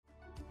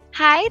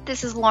Hi,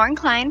 this is Lauren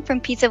Klein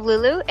from Piece of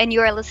Lulu, and you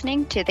are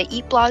listening to the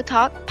Eat Blog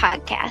Talk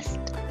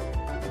podcast.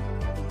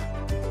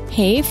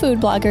 Hey, food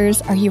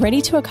bloggers. Are you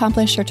ready to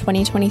accomplish your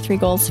 2023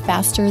 goals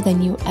faster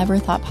than you ever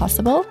thought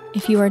possible?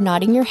 If you are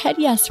nodding your head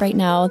yes right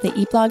now, the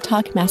Eat Blog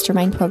Talk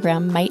Mastermind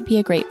program might be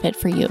a great fit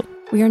for you.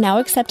 We are now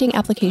accepting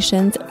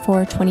applications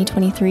for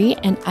 2023,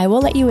 and I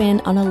will let you in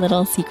on a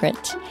little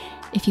secret.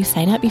 If you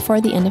sign up before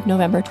the end of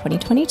November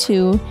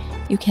 2022,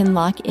 you can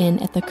lock in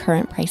at the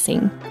current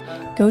pricing.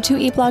 Go to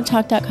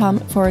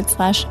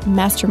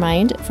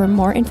eatblogtalk.com/mastermind for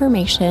more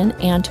information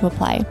and to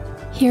apply.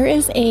 Here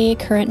is a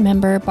current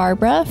member,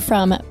 Barbara,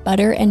 from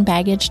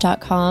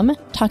butterandbaggage.com,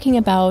 talking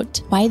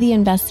about why the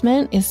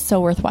investment is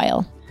so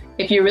worthwhile.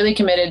 If you're really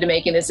committed to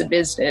making this a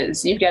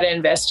business, you've got to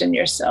invest in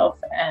yourself.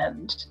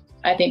 And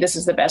I think this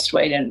is the best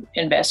way to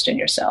invest in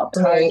yourself.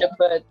 It's hard to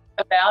put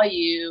a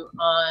value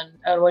on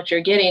what you're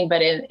getting,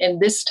 but in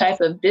this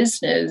type of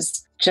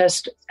business,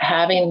 just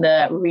having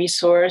the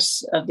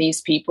resource of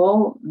these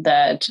people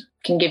that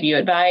can give you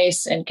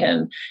advice and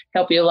can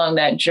help you along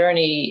that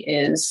journey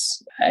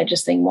is, I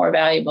just think, more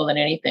valuable than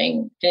any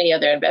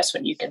other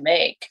investment you can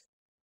make.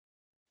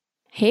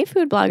 Hey,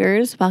 food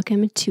bloggers.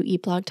 Welcome to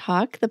Eat Blog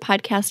Talk, the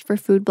podcast for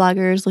food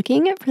bloggers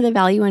looking for the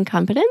value and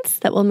confidence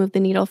that will move the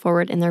needle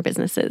forward in their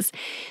businesses.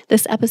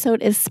 This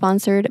episode is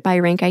sponsored by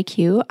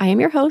RankIQ. I am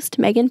your host,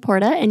 Megan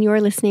Porta, and you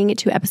are listening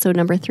to episode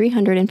number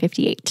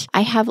 358.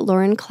 I have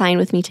Lauren Klein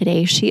with me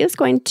today. She is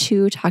going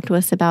to talk to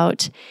us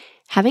about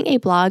having a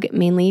blog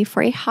mainly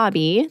for a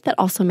hobby that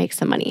also makes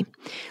some money.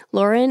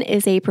 Lauren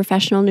is a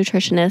professional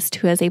nutritionist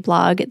who has a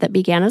blog that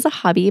began as a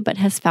hobby but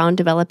has found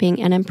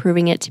developing and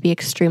improving it to be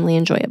extremely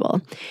enjoyable.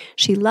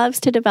 She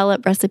loves to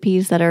develop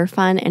recipes that are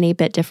fun and a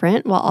bit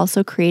different while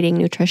also creating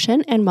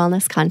nutrition and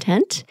wellness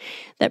content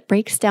that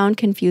breaks down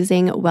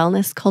confusing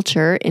wellness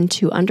culture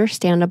into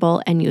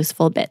understandable and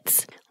useful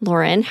bits.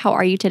 Lauren, how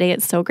are you today?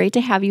 It's so great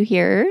to have you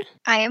here.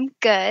 I am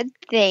good.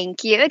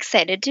 Thank you.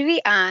 Excited to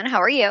be on.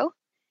 How are you?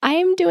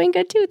 I'm doing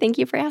good too. Thank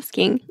you for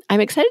asking.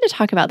 I'm excited to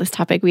talk about this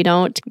topic. We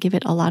don't give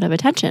it a lot of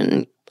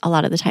attention a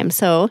lot of the time.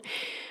 So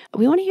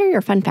we want to hear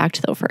your fun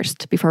fact though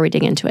first before we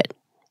dig into it.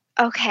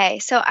 Okay,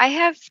 so I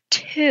have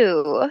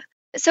two.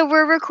 So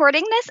we're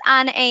recording this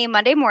on a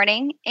Monday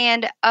morning,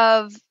 and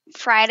of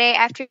Friday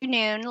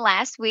afternoon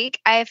last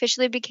week, I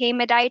officially became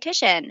a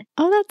dietitian.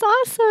 Oh, that's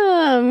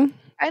awesome.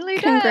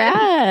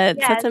 Congrats.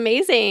 Yes. That's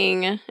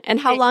amazing. And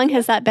how long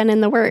has that been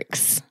in the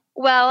works?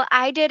 Well,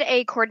 I did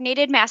a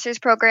coordinated master's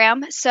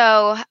program,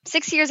 so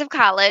 6 years of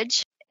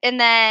college, and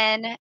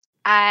then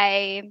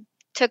I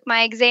took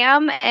my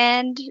exam,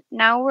 and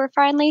now we're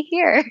finally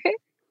here.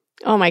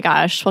 Oh my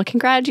gosh. Well,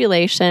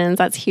 congratulations.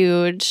 That's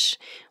huge.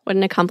 What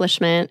an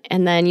accomplishment.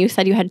 And then you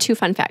said you had two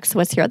fun facts. So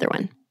what's your other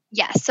one?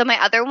 Yes, so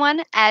my other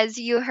one, as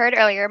you heard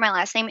earlier, my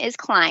last name is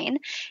Klein,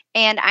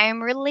 and I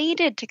am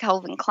related to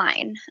Calvin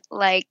Klein,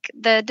 like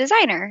the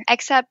designer,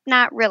 except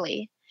not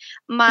really.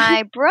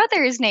 My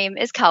brother's name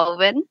is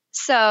Calvin,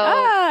 so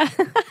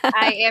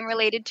I am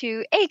related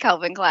to a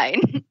Calvin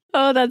Klein.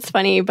 Oh, that's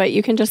funny, but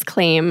you can just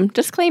claim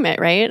it,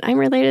 right? I'm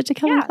related to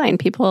Calvin Klein.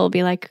 People will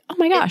be like, oh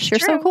my gosh, you're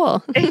so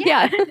cool.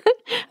 Yeah.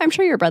 I'm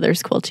sure your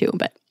brother's cool too,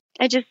 but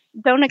I just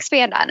don't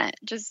expand on it.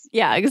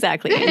 Yeah,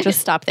 exactly.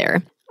 Just stop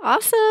there.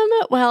 Awesome.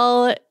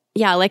 Well,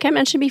 yeah, like I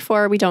mentioned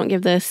before, we don't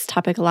give this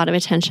topic a lot of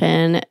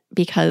attention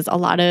because a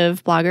lot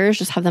of bloggers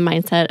just have the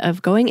mindset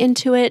of going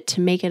into it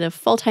to make it a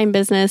full-time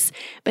business,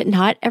 but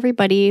not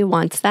everybody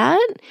wants that.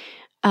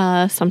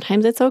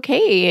 Sometimes it's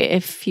okay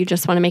if you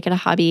just want to make it a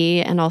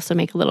hobby and also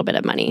make a little bit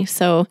of money.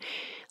 So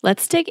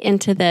let's dig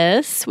into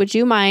this. Would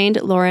you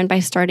mind, Lauren, by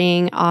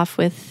starting off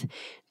with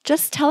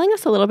just telling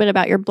us a little bit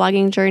about your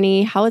blogging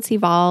journey, how it's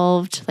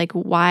evolved, like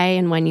why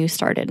and when you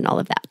started and all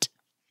of that?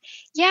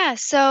 Yeah,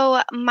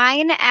 so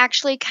mine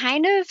actually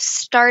kind of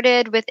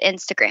started with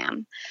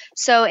Instagram.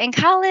 So in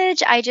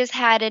college, I just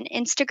had an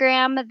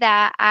Instagram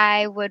that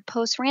I would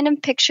post random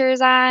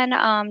pictures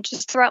on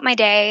just throughout my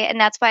day, and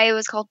that's why it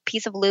was called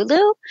Piece of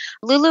Lulu.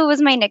 Lulu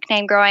was my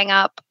nickname growing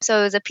up,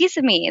 so it was a piece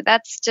of me.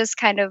 That's just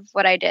kind of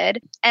what I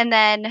did. And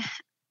then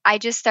I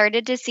just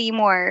started to see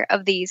more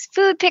of these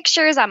food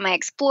pictures on my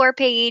Explore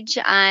page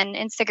on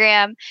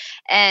Instagram,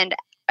 and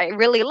I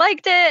really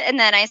liked it. And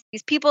then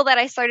these people that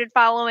I started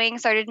following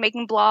started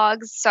making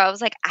blogs. So I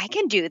was like, I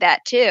can do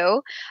that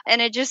too.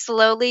 And it just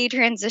slowly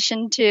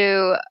transitioned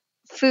to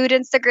food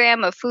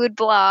Instagram, a food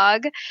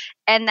blog.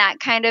 And that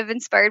kind of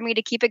inspired me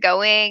to keep it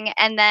going.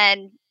 And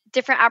then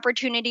different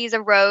opportunities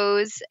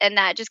arose, and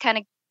that just kind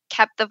of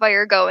kept the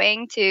fire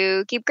going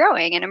to keep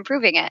growing and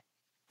improving it.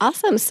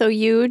 Awesome. So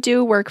you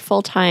do work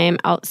full-time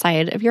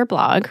outside of your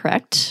blog,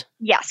 correct?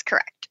 Yes,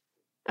 correct.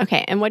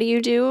 Okay. And what do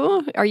you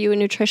do? Are you a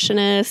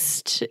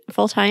nutritionist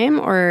full-time,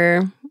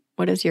 or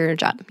what is your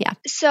job? Yeah.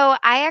 So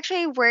I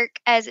actually work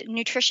as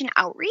nutrition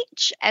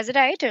outreach as a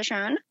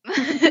dietitian.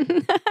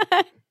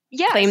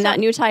 Yeah. Claim that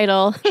new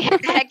title.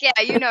 Heck yeah,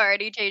 I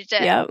already changed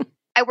it. Yep.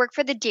 I work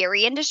for the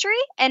dairy industry,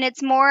 and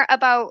it's more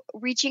about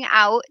reaching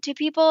out to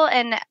people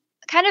and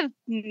kind of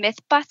myth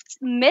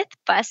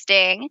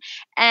busting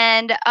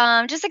and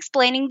just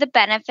explaining the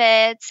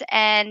benefits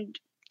and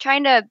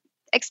trying to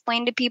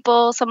explain to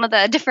people some of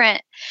the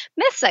different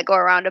myths that go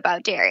around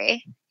about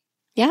dairy.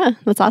 Yeah,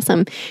 that's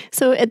awesome.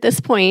 So at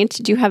this point,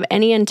 do you have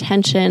any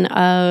intention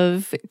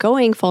of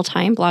going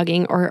full-time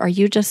blogging, or are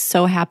you just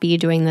so happy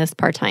doing this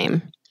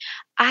part-time?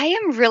 I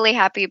am really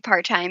happy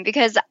part-time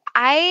because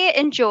I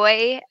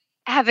enjoy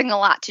having a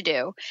lot to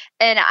do.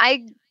 And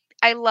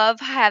I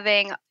love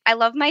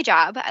my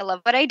job. I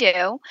love what I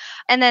do.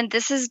 And then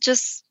this is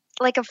just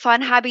like a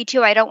fun hobby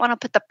too. I don't want to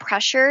put the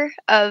pressure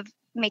of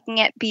making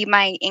it be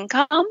my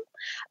income.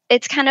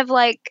 It's kind of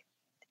like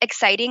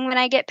exciting when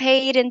I get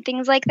paid and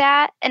things like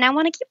that. And I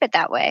want to keep it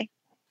that way.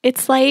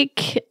 It's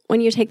like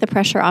when you take the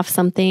pressure off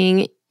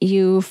something,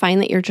 you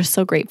find that you're just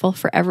so grateful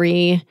for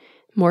every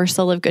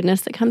morsel of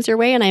goodness that comes your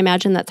way. And I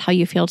imagine that's how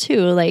you feel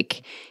too.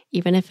 Like,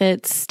 even if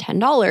it's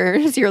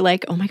 $10, you're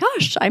like, oh my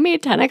gosh, I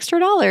made $10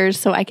 extra.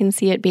 So I can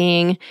see it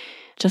being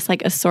just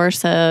like a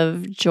source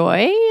of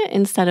joy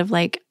instead of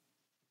like,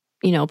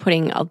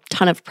 putting a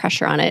ton of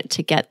pressure on it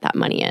to get that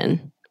money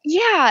in.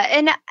 Yeah.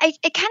 And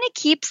it kind of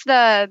keeps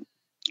the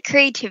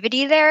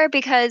creativity there,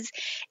 because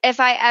if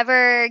I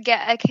ever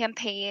get a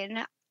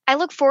campaign, I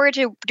look forward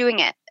to doing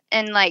it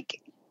and like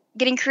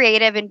getting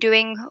creative and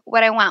doing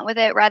what I want with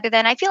it, rather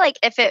than, I feel like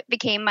if it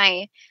became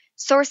my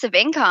source of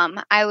income,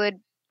 I would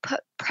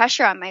put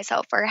pressure on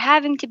myself for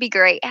having to be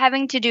great,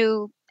 having to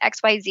do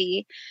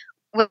XYZ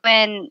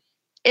when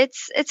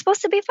it's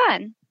supposed to be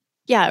fun.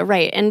 Yeah,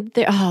 right. And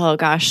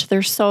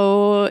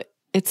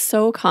it's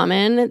so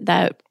common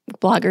that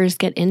bloggers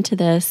get into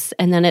this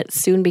and then it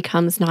soon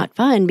becomes not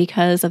fun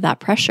because of that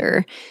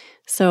pressure.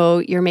 So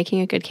you're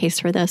making a good case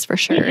for this for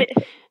sure.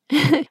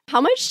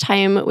 How much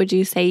time would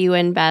you say you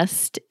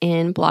invest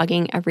in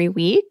blogging every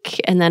week?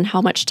 And then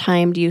how much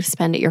time do you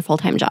spend at your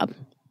full-time job?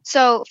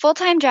 So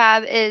full-time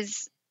job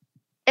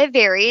it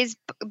varies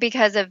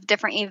because of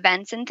different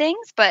events and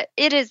things, but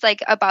it is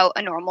like about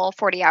a normal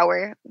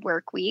 40-hour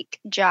work week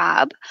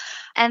job.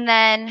 And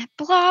then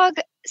blog,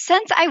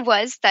 since I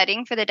was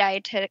studying for the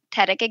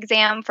dietetic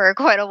exam for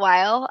quite a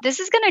while, this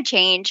is going to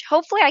change.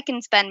 Hopefully I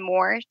can spend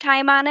more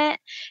time on it.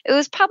 It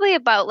was probably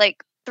about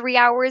like 3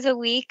 hours a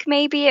week,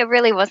 maybe. It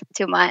really wasn't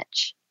too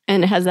much.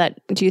 And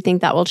do you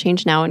think that will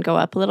change now and go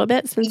up a little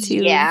bit since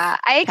you? Yeah,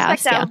 I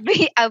expect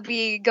I'll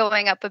be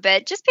going up a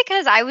bit, just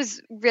because I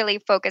was really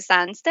focused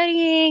on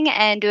studying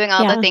and doing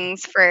all the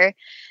things for,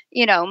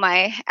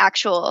 my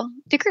actual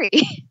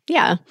degree.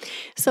 Yeah.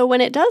 So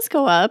when it does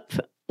go up,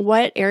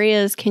 what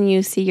areas can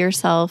you see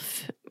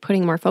yourself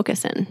putting more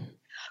focus in?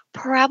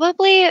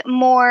 Probably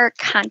more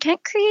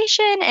content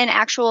creation and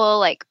actual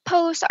like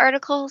posts,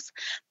 articles.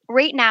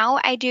 Right now,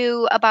 I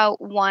do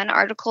about one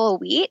article a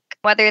week,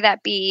 whether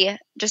that be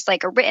just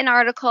like a written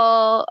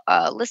article,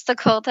 a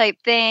listicle type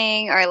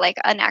thing, or like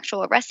an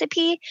actual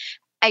recipe.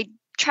 I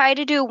try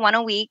to do one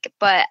a week,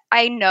 but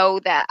I know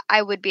that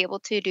I would be able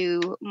to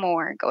do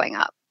more going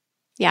up.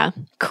 Yeah.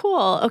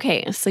 Cool.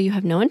 Okay. So you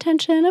have no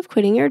intention of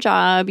quitting your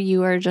job.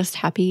 You are just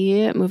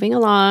happy moving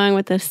along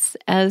with this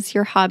as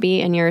your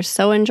hobby and you're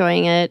so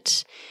enjoying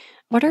it.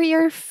 What are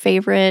your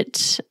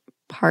favorite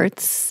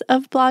parts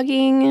of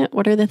blogging?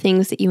 What are the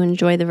things that you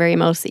enjoy the very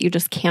most that you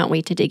just can't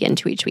wait to dig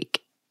into each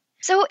week?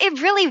 So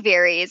it really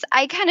varies.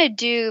 I kind of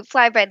do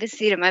fly by the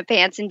seat of my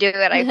pants and do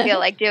what I feel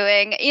like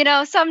doing.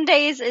 Some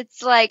days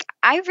it's like,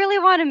 I really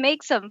want to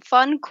make some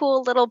fun,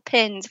 cool little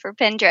pins for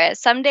Pinterest.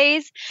 Some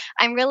days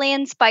I'm really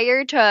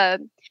inspired to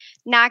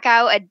knock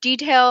out a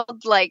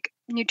detailed, like,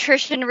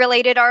 nutrition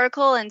related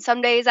article. And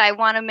some days I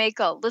want to make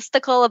a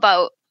listicle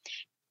about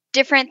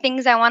different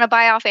things I want to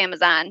buy off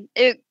Amazon.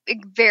 It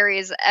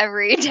varies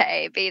every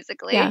day,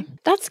 basically. Yeah,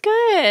 that's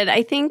good.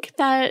 I think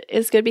that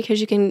is good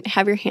because you can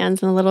have your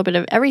hands in a little bit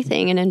of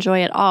everything and enjoy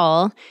it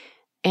all.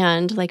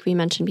 And like we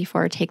mentioned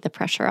before, take the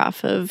pressure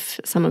off of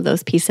some of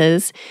those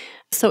pieces.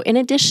 So in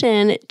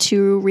addition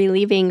to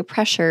relieving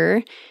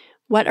pressure,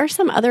 what are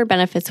some other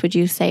benefits, would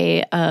you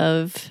say,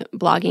 of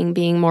blogging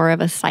being more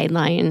of a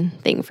sideline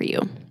thing for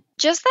you?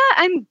 Just that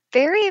I'm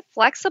very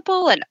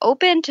flexible and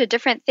open to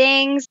different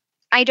things.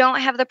 I don't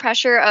have the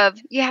pressure of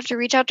you have to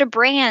reach out to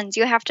brands.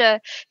 You have to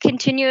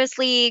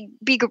continuously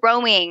be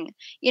growing.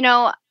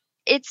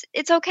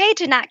 It's okay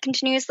to not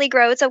continuously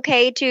grow. It's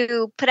okay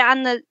to put it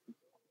on the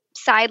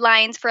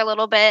sidelines for a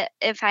little bit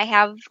if I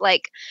have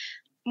like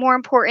more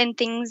important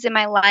things in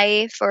my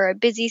life or a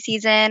busy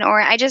season,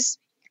 or I just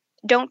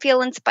don't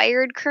feel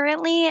inspired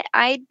currently.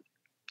 I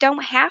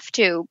don't have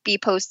to be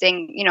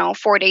posting,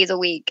 4 days a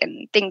week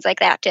and things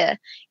like that to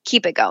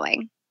keep it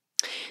going.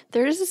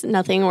 There's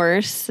nothing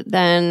worse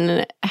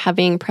than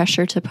having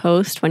pressure to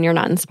post when you're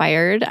not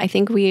inspired. I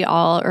think we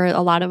all, or a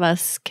lot of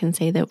us, can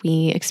say that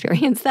we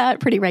experience that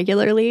pretty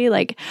regularly.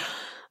 Like,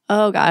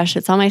 oh gosh,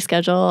 it's on my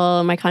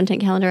schedule, my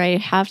content calendar. I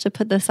have to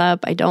put this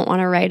up. I don't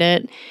want to write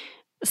it.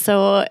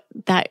 So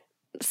that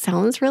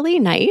sounds really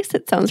nice.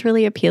 It sounds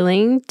really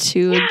appealing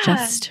to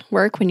just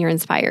work when you're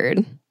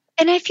inspired.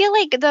 And I feel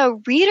like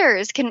the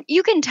readers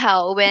you can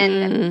tell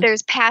when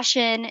there's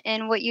passion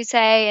in what you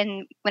say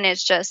and when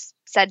it's just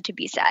said to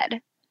be said.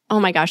 Oh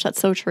my gosh, that's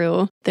so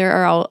true. There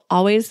are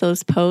always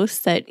those posts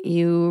that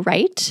you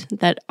write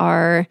that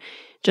are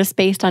just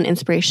based on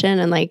inspiration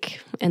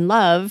and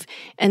love.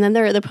 And then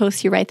there are the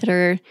posts you write that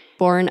are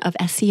born of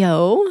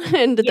SEO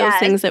and those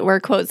things that we're,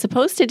 quote,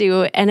 supposed to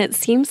do. And it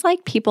seems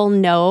like people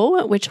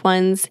know which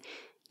ones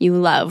you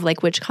love,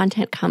 like which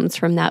content comes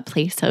from that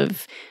place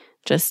of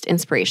just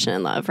inspiration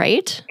and love,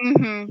 right?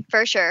 Mm-hmm.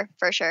 For sure.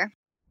 For sure.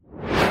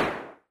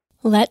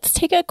 Let's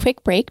take a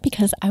quick break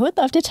because I would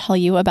love to tell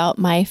you about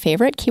my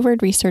favorite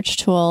keyword research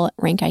tool,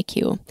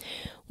 RankIQ.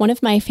 One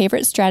of my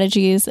favorite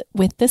strategies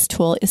with this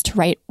tool is to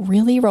write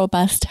really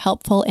robust,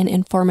 helpful, and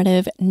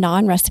informative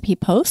non-recipe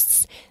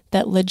posts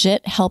that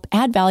legit help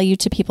add value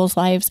to people's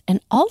lives and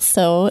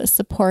also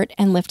support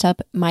and lift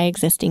up my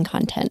existing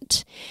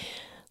content.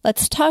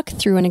 Let's talk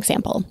through an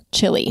example.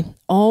 Chili.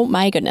 Oh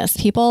my goodness,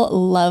 people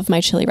love my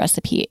chili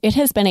recipe. It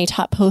has been a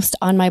top post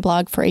on my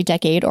blog for a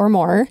decade or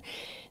more.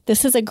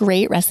 This is a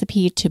great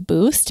recipe to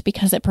boost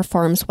because it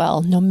performs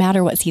well no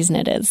matter what season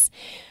it is.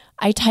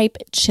 I type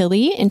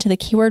chili into the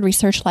keyword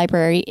research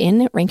library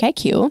in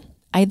RankIQ.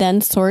 I then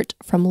sort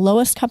from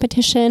lowest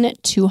competition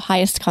to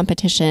highest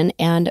competition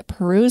and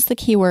peruse the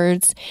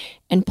keywords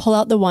and pull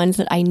out the ones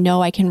that I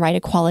know I can write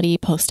a quality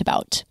post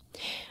about.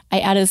 I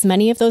add as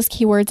many of those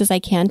keywords as I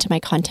can to my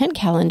content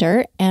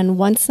calendar, and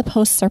once the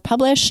posts are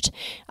published,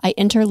 I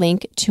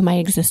interlink to my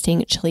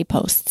existing chili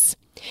posts.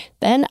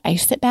 Then I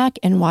sit back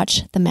and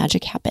watch the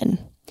magic happen.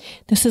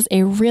 This is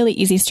a really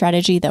easy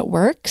strategy that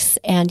works,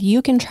 and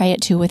you can try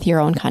it too with your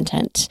own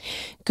content.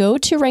 Go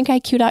to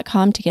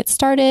rankiq.com to get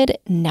started.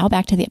 Now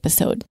back to the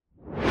episode.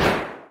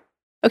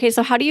 Okay,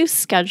 so how do you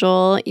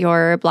schedule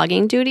your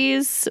blogging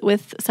duties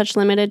with such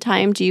limited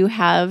time? Do you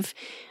have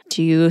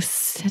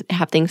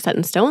things set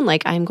in stone,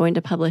 like I'm going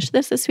to publish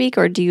this week,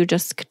 or do you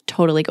just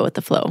totally go with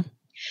the flow?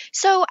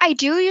 So I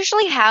do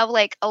usually have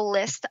like a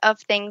list of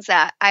things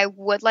that I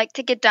would like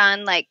to get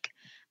done. Like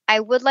I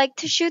would like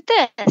to shoot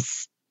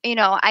this.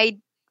 I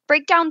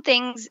break down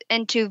things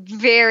into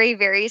very,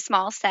 very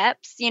small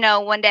steps.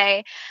 One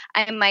day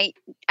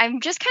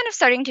I'm just kind of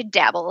starting to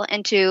dabble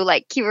into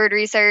like keyword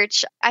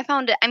research.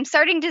 I'm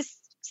starting to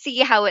see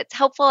how it's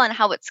helpful and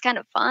how it's kind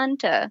of fun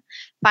to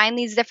find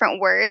these different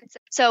words.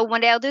 So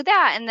one day I'll do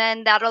that, and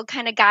then that'll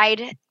kind of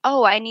guide,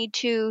 I need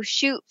to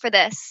shoot for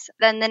this.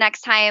 Then the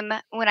next time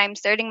when I'm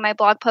starting my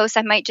blog post,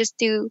 I might just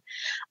do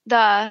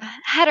the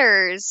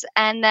headers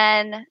and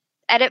then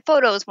edit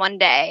photos one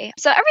day.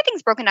 So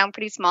everything's broken down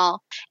pretty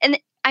small. And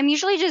I'm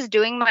usually just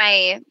doing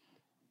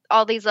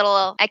all these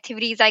little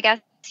activities, I guess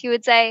you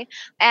would say,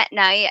 at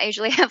night. I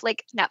usually have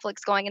like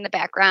Netflix going in the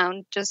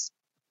background, just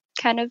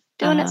kind of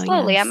doing it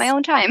slowly at my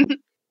own time.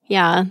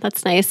 Yeah,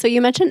 that's nice. So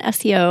you mentioned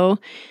SEO.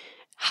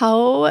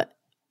 How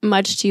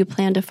much do you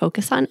plan to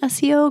focus on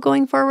SEO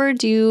going forward?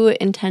 Do you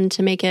intend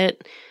to make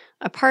it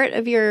a part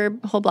of your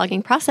whole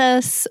blogging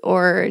process,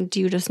 or do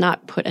you just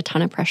not put a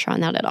ton of pressure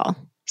on that at all?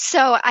 So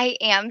I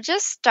am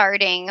just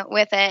starting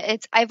with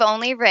it. I've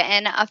only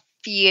written a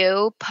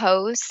few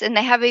posts, and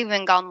they haven't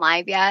even gone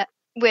live yet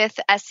with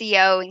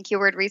SEO and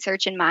keyword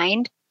research in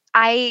mind.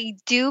 I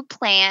do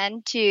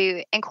plan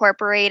to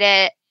incorporate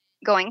it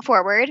going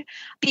forward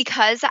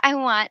because I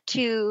want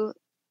to.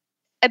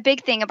 A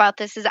big thing about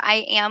this is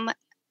I am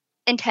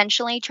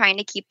intentionally trying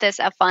to keep this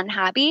a fun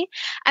hobby.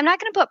 I'm not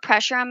going to put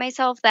pressure on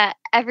myself that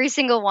every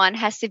single one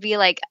has to be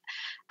like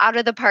out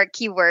of the park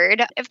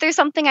keyword. If there's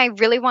something I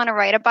really want to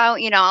write about,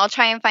 I'll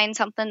try and find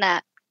something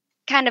that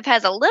kind of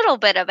has a little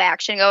bit of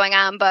action going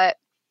on. But,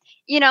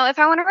 if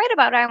I want to write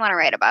about it, I want to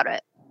write about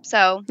it.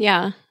 So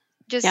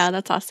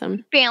that's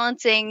awesome.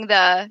 Balancing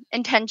the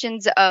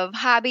intentions of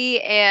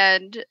hobby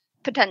and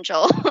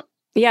potential.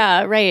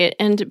 Yeah, right.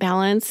 And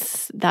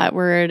balance, that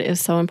word is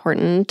so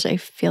important. I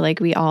feel like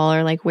we all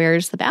are like,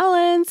 where's the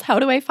balance? How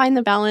do I find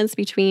the balance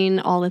between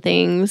all the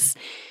things?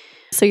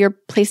 So you're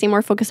placing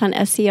more focus on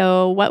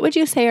SEO. What would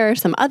you say are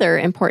some other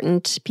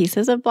important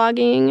pieces of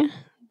blogging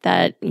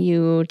that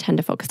you tend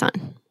to focus on?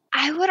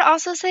 I would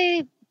also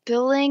say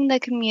building the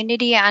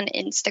community on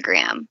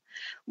Instagram,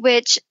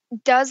 which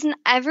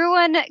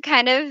everyone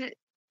kind of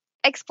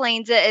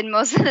explains it in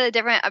most of the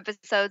different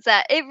episodes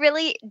that it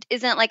really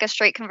isn't like a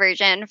straight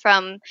conversion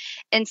from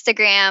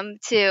Instagram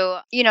to,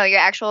 your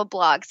actual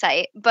blog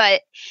site,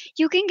 but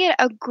you can get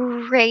a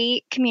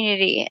great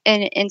community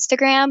in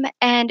Instagram.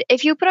 And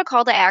if you put a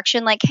call to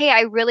action, like, hey,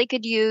 I really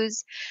could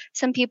use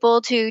some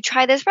people to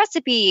try this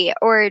recipe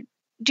or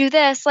do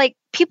this, like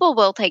people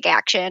will take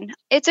action.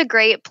 It's a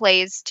great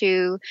place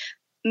to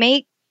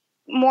make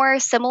more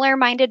similar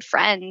minded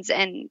friends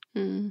and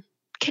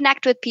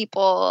connect with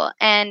people,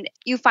 and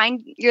you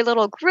find your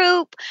little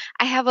group.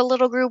 I have a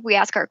little group. We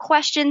ask our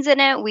questions in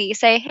it. We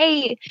say,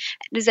 hey,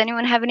 does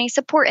anyone have any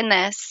support in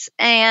this?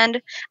 And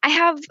I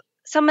have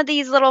some of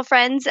these little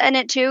friends in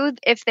it too.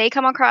 If they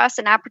come across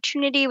an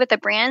opportunity with a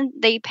brand,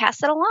 they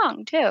pass it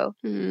along too.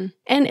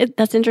 And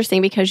that's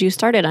interesting because you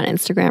started on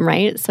Instagram,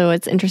 right? So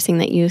it's interesting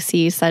that you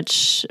see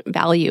such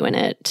value in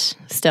it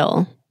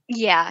still.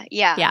 Yeah.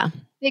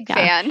 Big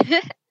fan.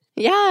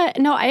 Yeah,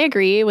 no, I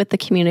agree with the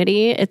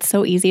community. It's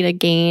so easy to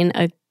gain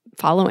a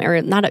following, or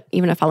not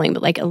even a following,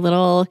 but like a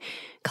little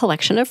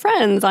collection of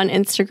friends on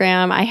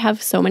Instagram. I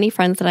have so many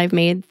friends that I've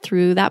made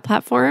through that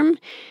platform.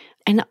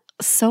 And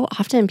so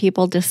often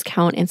people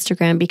discount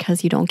Instagram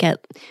because you don't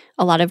get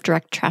a lot of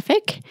direct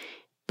traffic,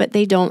 but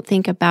they don't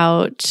think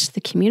about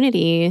the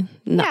community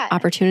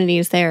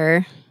opportunities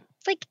there.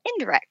 It's like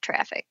indirect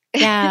traffic.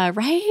 Yeah,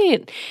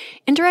 right.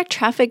 Indirect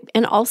traffic,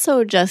 and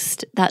also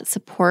just that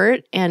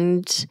support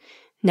and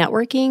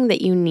networking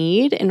that you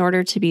need in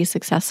order to be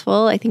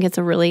successful. I think it's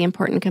a really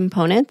important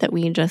component that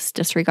we just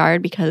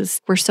disregard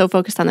because we're so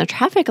focused on the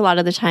traffic a lot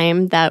of the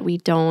time that we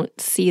don't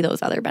see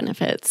those other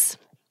benefits.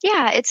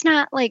 Yeah, it's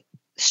not like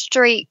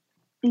straight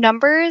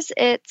numbers,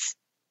 it's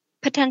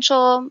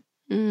potential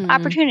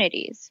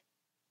opportunities.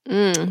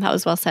 That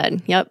was well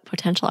said. Yep,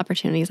 potential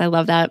opportunities. I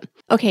love that.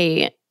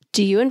 Okay,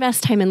 do you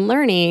invest time in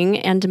learning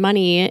and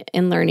money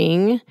in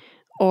learning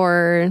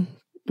or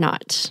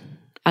not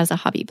as a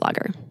hobby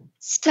blogger?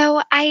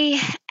 So I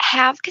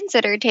have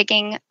considered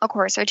taking a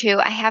course or two.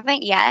 I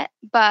haven't yet,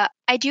 but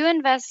I do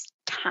invest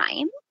time in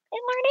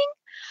learning.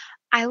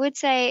 I would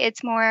say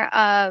it's more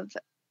of,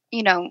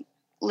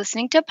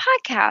 listening to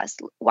podcasts,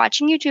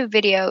 watching YouTube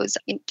videos,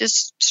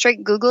 just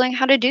straight Googling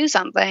how to do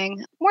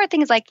something, more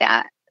things like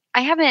that.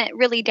 I haven't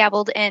really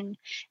dabbled in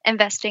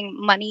investing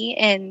money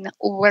in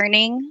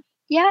learning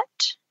yet.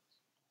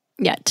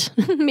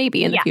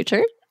 Maybe in the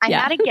future. I'm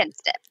not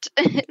against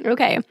it.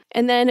 Okay.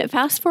 And then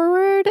fast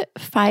forward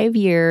 5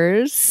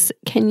 years,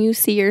 can you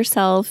see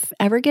yourself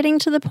ever getting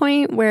to the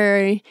point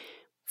where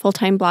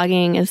full-time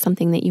blogging is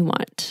something that you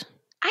want?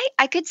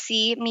 I could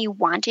see me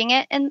wanting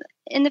it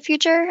in the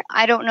future.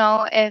 I don't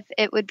know if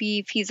it would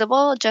be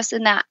feasible, just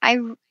in that I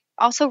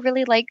also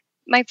really like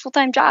my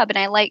full-time job and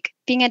I like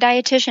being a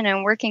dietitian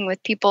and working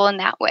with people in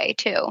that way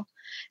too.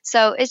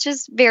 So it's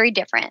just very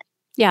different.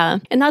 Yeah.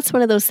 And that's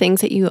one of those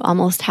things that you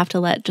almost have to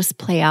let just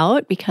play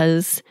out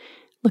because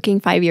looking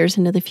 5 years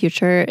into the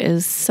future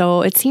it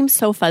seems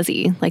so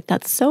fuzzy. Like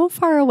that's so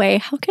far away.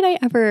 How could I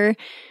ever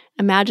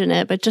imagine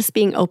it? But just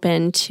being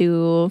open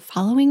to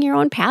following your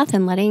own path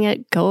and letting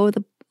it go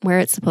where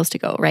it's supposed to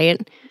go,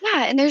 right?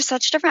 Yeah. And there's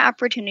such different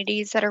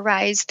opportunities that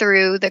arise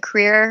through the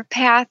career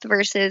path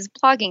versus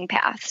blogging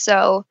path.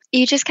 So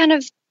you just kind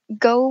of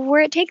go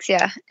where it takes you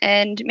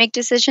and make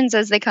decisions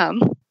as they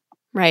come.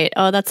 Right.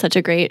 Oh, that's such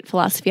a great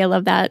philosophy. I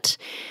love that.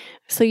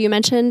 So you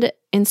mentioned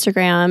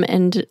Instagram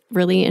and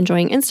really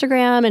enjoying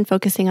Instagram and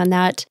focusing on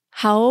that.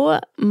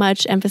 How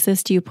much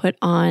emphasis do you put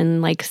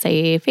on, like,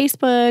 say,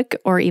 Facebook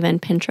or even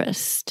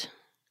Pinterest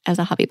as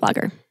a hobby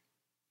blogger?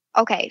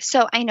 Okay,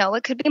 so I know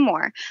it could be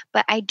more,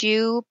 but I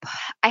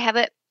have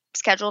it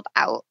scheduled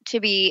out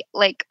to be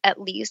like at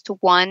least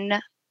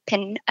one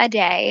pin a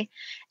day.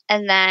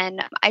 And then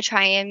I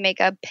try and make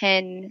a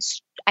pin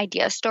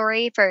idea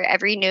story for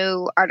every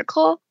new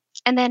article.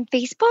 And then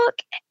Facebook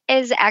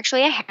is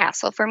actually a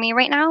hassle for me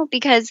right now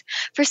because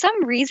for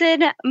some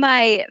reason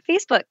my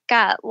Facebook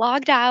got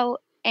logged out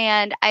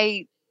and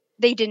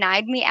they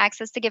denied me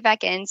access to get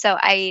back in. So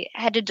I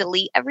had to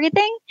delete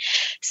everything.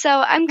 So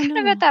I'm kind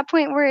of at that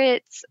point where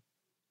it's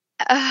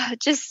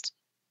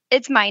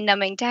it's mind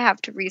numbing to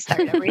have to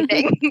restart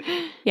everything.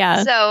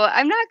 Yeah. So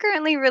I'm not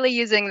currently really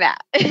using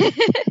that.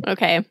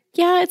 Okay.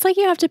 Yeah. It's like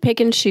you have to pick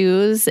and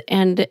choose.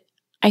 And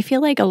I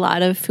feel like a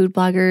lot of food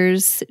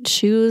bloggers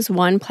choose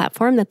one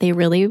platform that they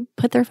really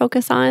put their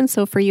focus on.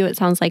 So for you, it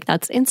sounds like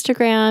that's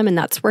Instagram and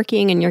that's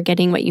working and you're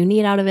getting what you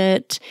need out of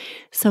it.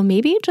 So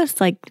maybe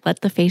just like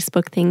let the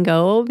Facebook thing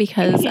go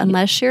because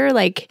unless you're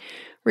like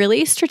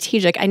really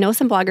strategic, I know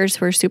some bloggers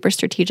who are super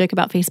strategic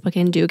about Facebook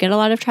and do get a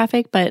lot of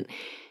traffic, but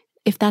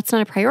if that's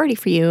not a priority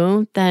for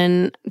you,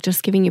 then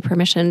just giving you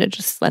permission to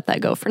just let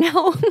that go for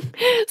now.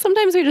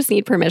 Sometimes we just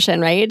need permission,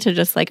 right? To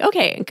just like,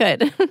 okay,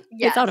 good.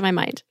 It's out of my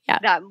mind. Yeah.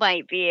 That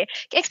might be.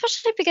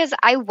 Especially because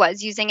I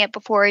was using it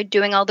before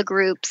doing all the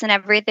groups and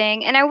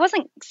everything, and I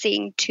wasn't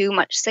seeing too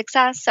much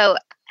success. So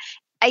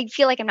I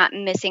feel like I'm not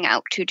missing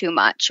out too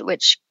much,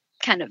 which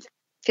kind of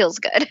feels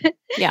good.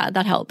 Yeah,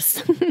 that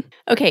helps.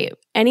 Okay.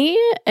 Any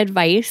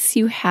advice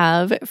you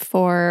have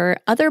for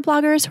other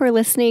bloggers who are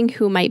listening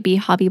who might be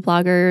hobby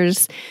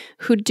bloggers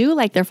who do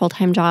like their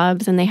full-time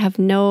jobs and they have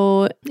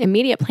no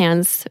immediate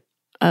plans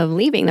of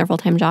leaving their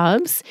full-time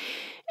jobs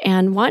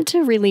and want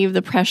to relieve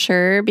the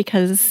pressure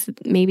because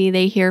maybe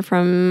they hear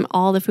from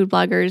all the food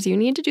bloggers, you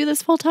need to do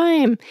this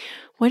full-time.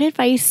 What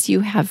advice do you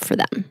have for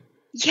them?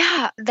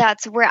 Yeah,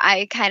 that's where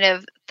I kind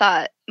of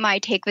thought my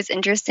take was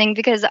interesting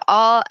because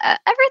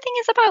everything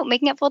is about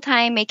making it full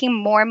time, making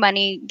more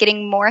money,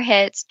 getting more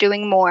hits,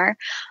 doing more.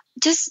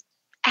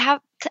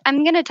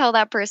 I'm going to tell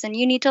that person,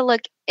 you need to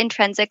look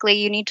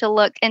intrinsically, you need to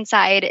look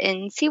inside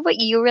and see what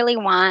you really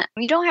want.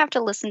 You don't have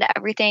to listen to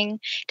everything.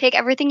 Take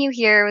everything you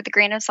hear with a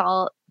grain of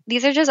salt.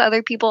 These are just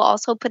other people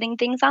also putting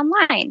things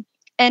online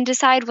and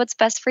decide what's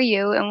best for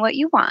you and what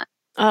you want.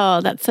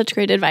 Oh, that's such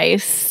great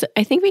advice.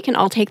 I think we can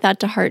all take that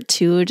to heart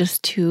too,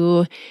 just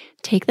to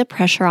take the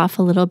pressure off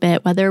a little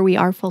bit, whether we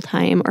are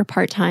full-time or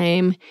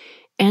part-time,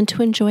 and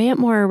to enjoy it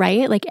more,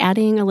 right? Like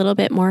adding a little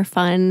bit more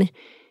fun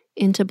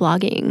into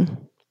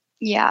blogging.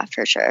 Yeah,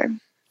 for sure.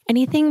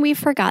 Anything we've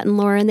forgotten,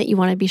 Lauren, that you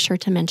want to be sure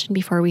to mention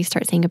before we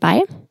start saying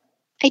goodbye?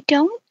 I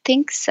don't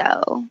think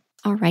so.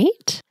 All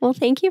right. Well,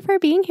 thank you for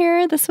being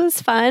here. This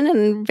was fun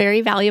and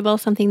very valuable,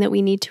 something that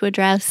we need to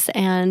address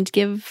and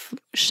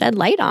shed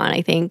light on,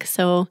 I think.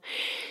 So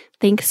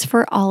thanks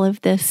for all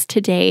of this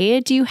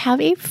today. Do you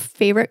have a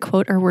favorite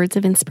quote or words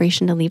of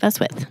inspiration to leave us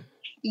with?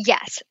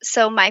 Yes.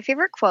 So my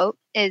favorite quote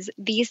is,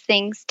 "These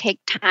things take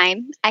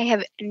time." I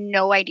have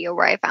no idea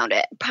where I found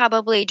it.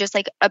 Probably just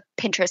like a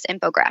Pinterest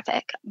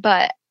infographic,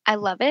 but I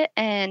love it.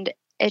 And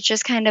it's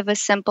just kind of a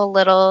simple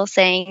little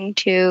saying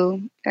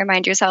to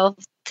remind yourself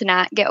to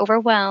not get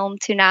overwhelmed,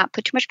 to not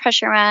put too much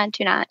pressure on,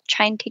 to not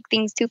try and take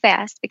things too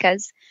fast,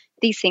 because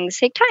these things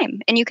take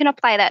time. And you can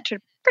apply that to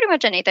pretty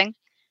much anything.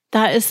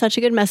 That is such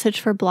a good message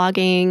for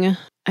blogging.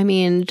 I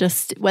mean,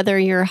 just whether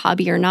you're a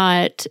hobby or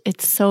not,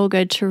 it's so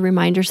good to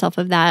remind yourself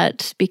of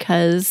that,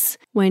 because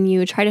when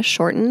you try to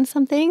shorten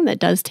something that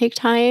does take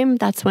time,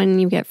 that's when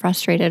you get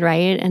frustrated,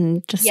 right?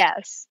 And just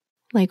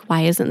like,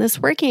 why isn't this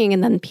working?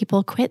 And then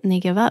people quit and they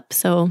give up.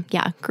 So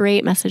yeah,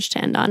 great message to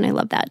end on. I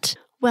love that.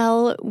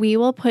 Well, we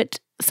will put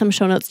some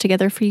show notes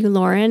together for you,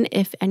 Lauren.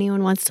 If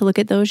anyone wants to look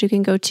at those, you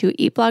can go to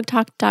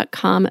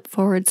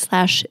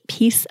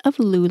eatblogtalk.com/piece of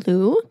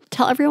Lulu.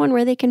 Tell everyone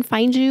where they can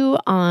find you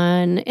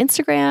on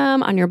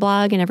Instagram, on your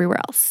blog, and everywhere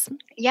else.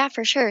 Yeah,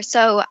 for sure.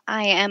 So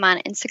I am on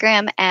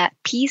Instagram at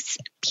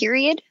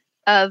piece_of_Lulu.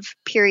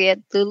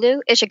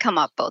 It should come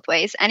up both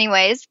ways.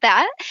 Anyways,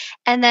 that.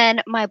 And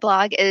then my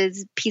blog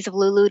is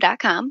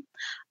pieceoflulu.com.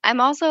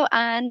 I'm also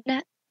on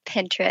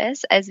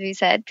Pinterest, as we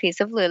said, Piece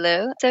of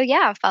Lulu. So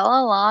yeah,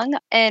 follow along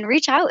and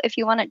reach out if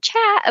you want to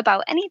chat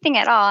about anything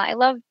at all. I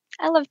love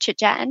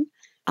chit-chatting.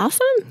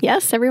 Awesome.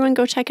 Yes, everyone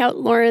go check out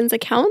Lauren's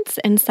accounts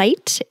and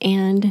site.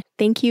 And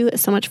thank you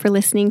so much for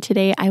listening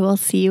today. I will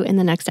see you in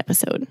the next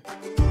episode.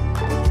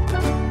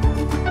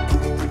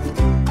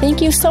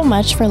 Thank you so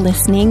much for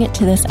listening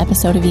to this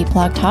episode of Eat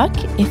Blog Talk.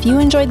 If you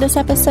enjoyed this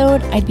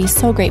episode, I'd be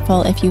so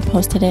grateful if you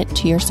posted it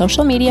to your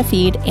social media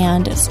feed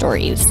and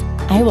stories.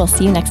 I will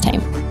see you next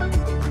time.